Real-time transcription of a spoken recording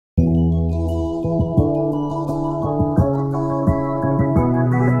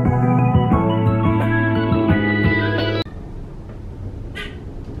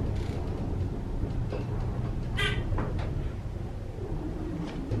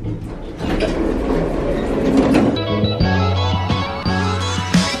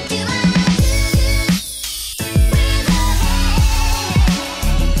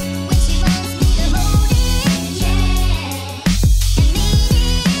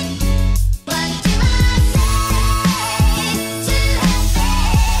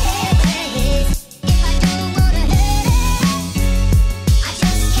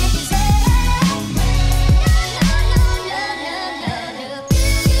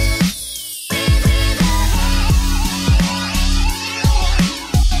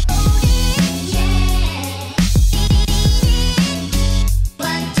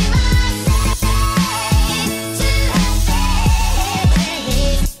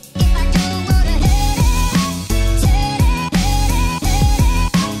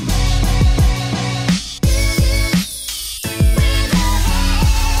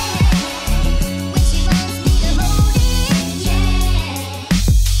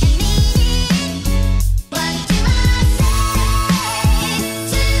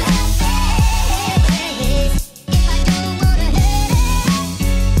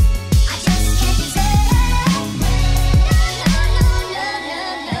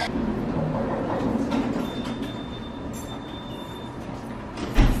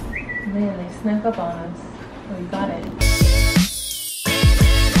Man, they snuck up on us. Oh, we got it.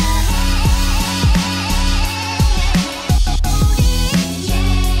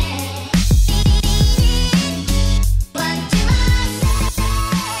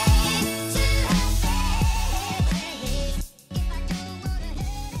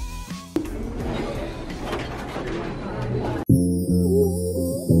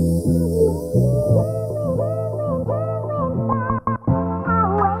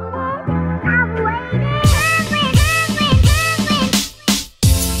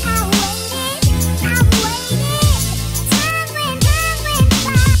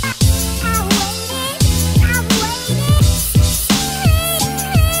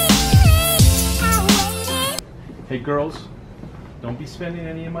 Hey girls, don't be spending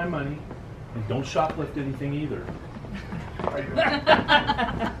any of my money, and don't shoplift anything either. We're gonna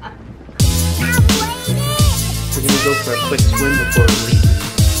go for a quick swim before we leave.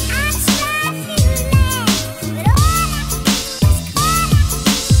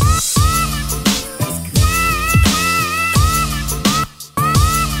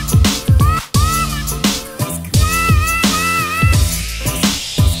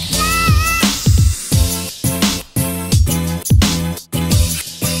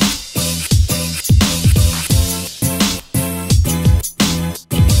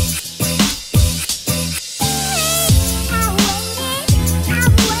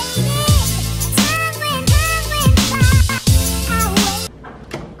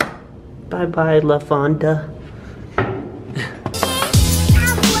 Bye-bye, La Fonda.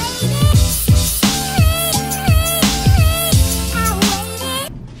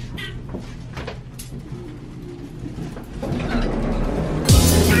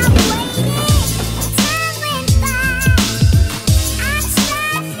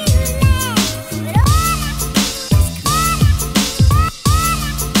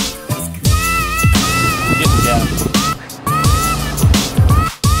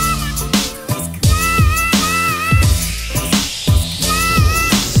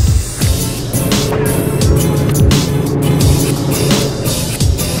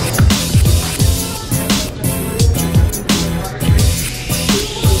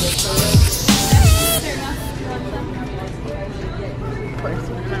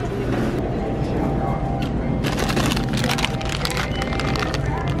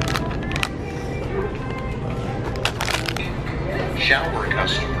 Shower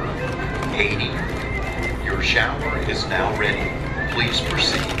customer 80. Your shower is now ready. Please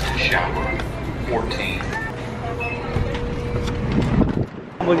proceed to shower 14.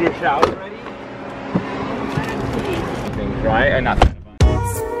 Was your shower ready? Things right and nothing.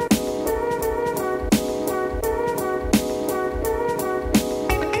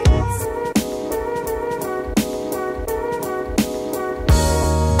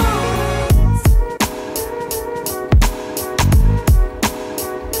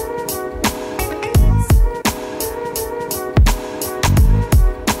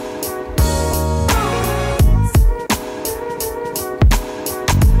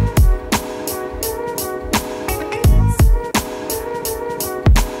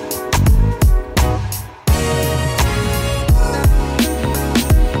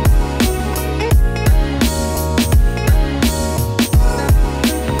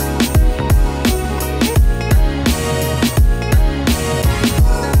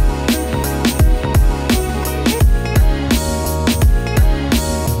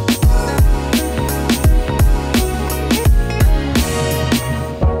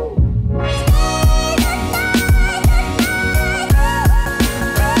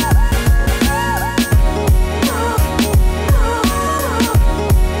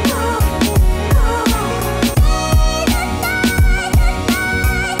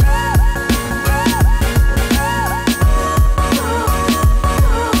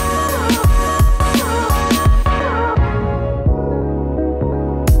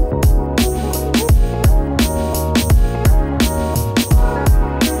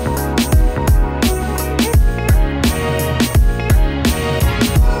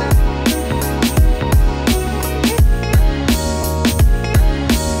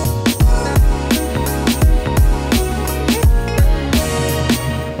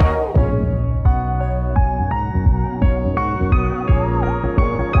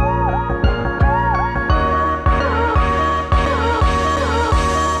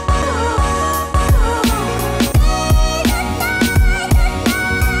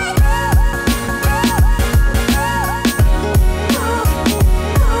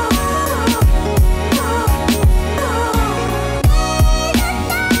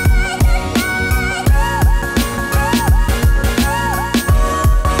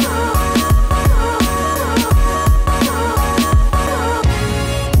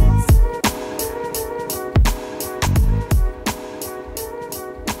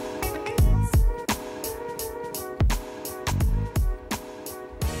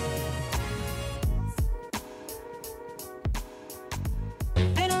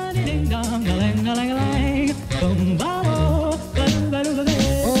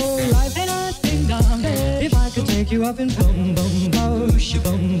 wrap you up in boom, boom, boom,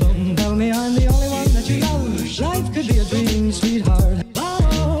 boom, boom. Tell me I'm the only one that you love. Life could be a dream, sweetheart.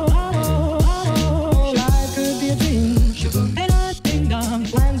 Life could be a dream. And I ding dong,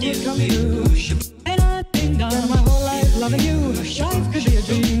 plans would come true. And I ding dong, my whole life loving you. Life could be a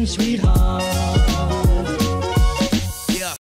dream, sweetheart.